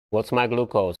What's my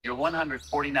glucose? You're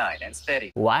 149 and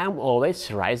steady. Why I'm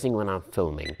always rising when I'm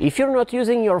filming? If you're not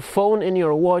using your phone and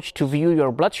your watch to view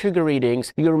your blood sugar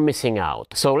readings, you're missing out.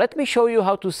 So let me show you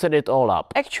how to set it all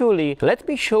up. Actually, let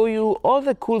me show you all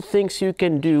the cool things you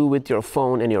can do with your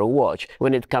phone and your watch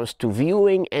when it comes to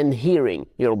viewing and hearing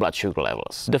your blood sugar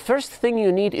levels. The first thing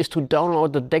you need is to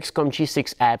download the Dexcom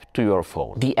G6 app to your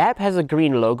phone. The app has a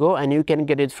green logo and you can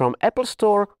get it from Apple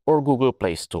Store or Google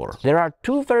Play Store. There are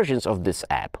two versions of this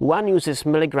app. One uses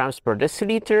milligrams per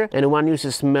deciliter and one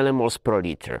uses millimoles per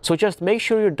liter. So just make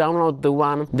sure you download the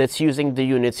one that's using the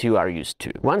units you are used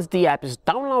to. Once the app is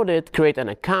downloaded, create an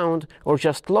account or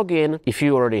just log in if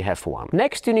you already have one.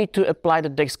 Next, you need to apply the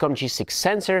Dexcom G6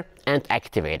 sensor and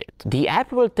activate it. The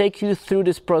app will take you through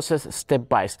this process step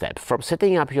by step, from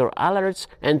setting up your alerts,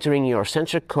 entering your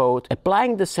sensor code,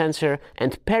 applying the sensor,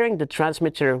 and pairing the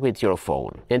transmitter with your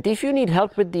phone. And if you need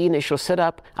help with the initial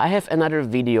setup, I have another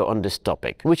video on this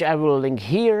topic, which I will link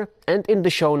here and in the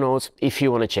show notes if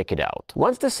you want to check it out.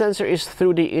 Once the sensor is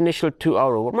through the initial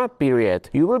 2-hour warm-up period,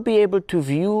 you will be able to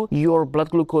view your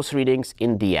blood glucose readings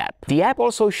in the app. The app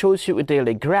also shows you a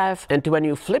daily graph, and when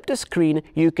you flip the screen,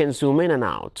 you can zoom in and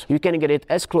out. You can get it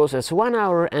as close as 1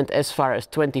 hour and as far as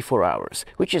 24 hours,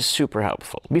 which is super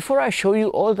helpful. Before I show you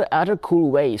all the other cool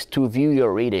ways to view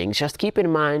your readings, just keep in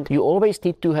mind you always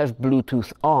need to have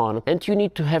Bluetooth on and you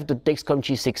need to have the Dexcom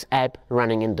G6 app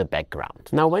running in the background.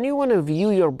 Now, when you want to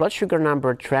view your blood sugar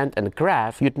number, trend and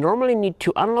graph, you'd normally need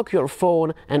to unlock your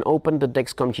phone and open the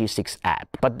Dexcom G6 app.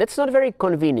 But that's not very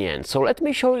convenient, so let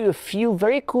me show you a few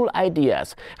very cool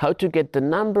ideas how to get the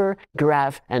number,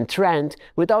 graph and trend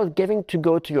without having to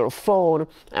go to your phone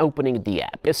and opening the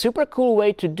app. A super cool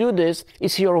way to do this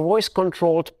is your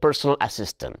voice-controlled personal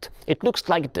assistant. It looks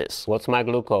like this. What's my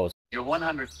glucose? You're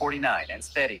 149 and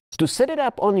steady. To set it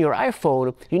up on your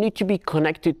iPhone, you need to be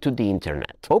connected to the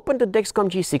internet. Open the Dexcom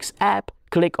G6 app,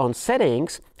 click on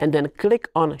Settings, and then click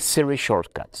on Siri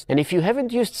Shortcuts. And if you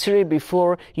haven't used Siri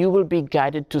before, you will be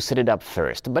guided to set it up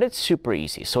first, but it's super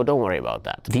easy, so don't worry about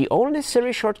that. The only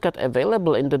Siri shortcut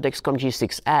available in the Dexcom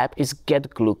G6 app is Get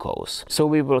Glucose. So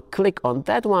we will click on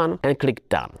that one and click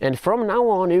Done. And from now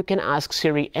on, you can ask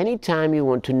Siri anytime you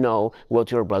want to know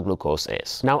what your blood glucose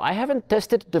is. Now, I haven't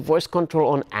tested the voice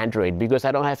control on Android because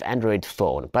I don't have Android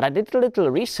phone, but I did a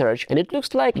little research and it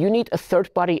looks like you need a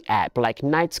third-party app like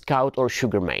Night Scout or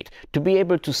Sugarmate to be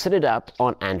able to set it up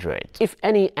on Android. If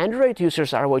any Android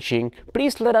users are watching,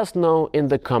 please let us know in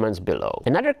the comments below.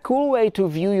 Another cool way to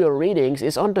view your readings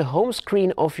is on the home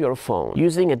screen of your phone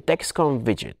using a Dexcom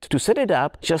widget. To set it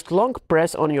up, just long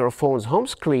press on your phone's home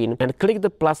screen and click the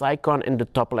plus icon in the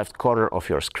top left corner of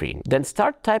your screen. Then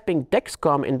start typing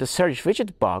Dexcom in the search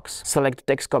widget box, select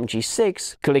Dexcom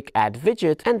G6, click Add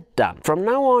Widget and done. From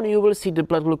now on, you will see the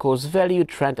blood glucose value,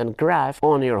 trend and graph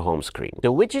on your home screen.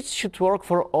 The widgets should work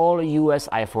for all US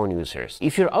iPhone users.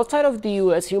 If you're outside of the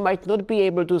US, you might not be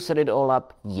able to set it all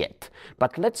up yet,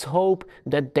 but let's hope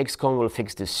that Dexcom will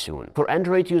fix this soon. For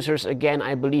Android users, again,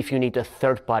 I believe you need a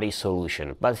third-party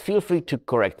solution, but feel free to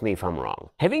correct me if I'm wrong.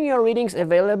 Having your readings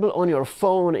available on your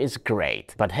phone is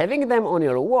great, but having them on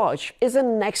your watch is a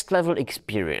next-level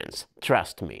experience.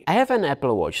 Trust me. I have an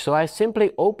Apple Watch, so I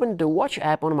simply open the Watch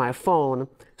app on my phone,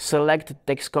 select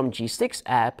Dexcom G6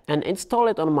 app and install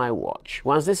it on my watch.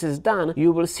 Once this is done,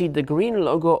 you will see the green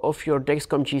logo of your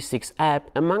Dexcom G6 app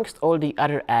amongst all the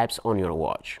other apps on your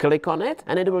watch. Click on it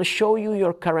and it will show you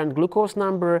your current glucose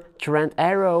number, trend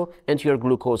arrow and your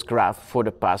glucose graph for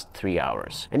the past 3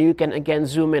 hours. And you can again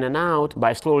zoom in and out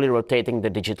by slowly rotating the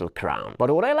digital crown.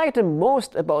 But what I like the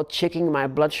most about checking my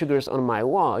blood sugars on my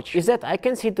watch is that I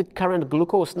can see the current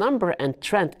glucose number and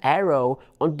trend arrow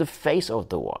on the face of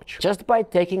the watch, just by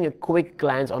taking a quick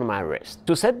glance on my wrist.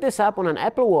 To set this up on an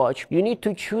Apple Watch, you need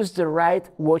to choose the right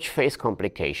watch face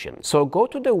complication. So go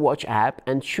to the Watch app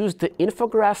and choose the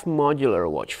infograph modular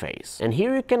watch face. And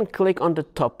here you can click on the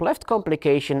top left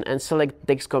complication and select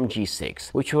Dexcom G6,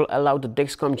 which will allow the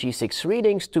Dexcom G6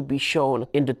 readings to be shown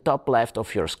in the top left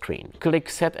of your screen. Click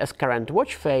Set as current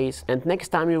watch face, and next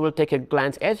time you will take a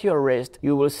glance at your wrist,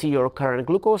 you will see your current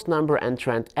glucose number and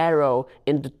trend arrow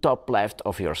in the top left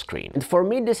of your screen. And for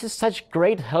me, this is such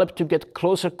great help to get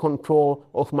closer control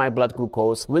of my blood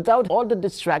glucose without all the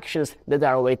distractions that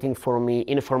are waiting for me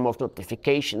in form of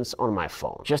notifications on my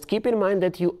phone. Just keep in mind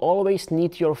that you always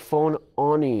need your phone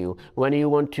on you when you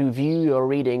want to view your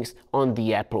readings on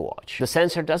the Apple Watch. The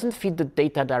sensor doesn't feed the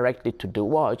data directly to the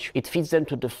watch, it feeds them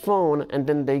to the phone and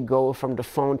then they go from the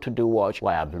phone to the watch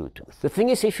via Bluetooth. The thing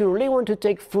is, if you really want to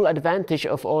take full advantage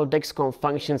of all Dexcom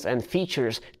functions and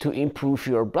features to improve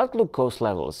your blood glucose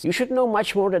levels. You should know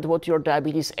much more than what your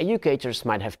diabetes educators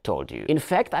might have told you. In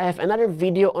fact, I have another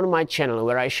video on my channel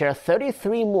where I share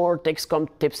 33 more Dexcom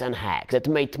tips and hacks that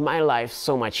made my life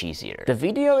so much easier. The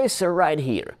video is right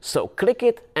here, so click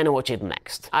it and watch it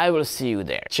next. I will see you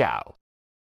there. Ciao!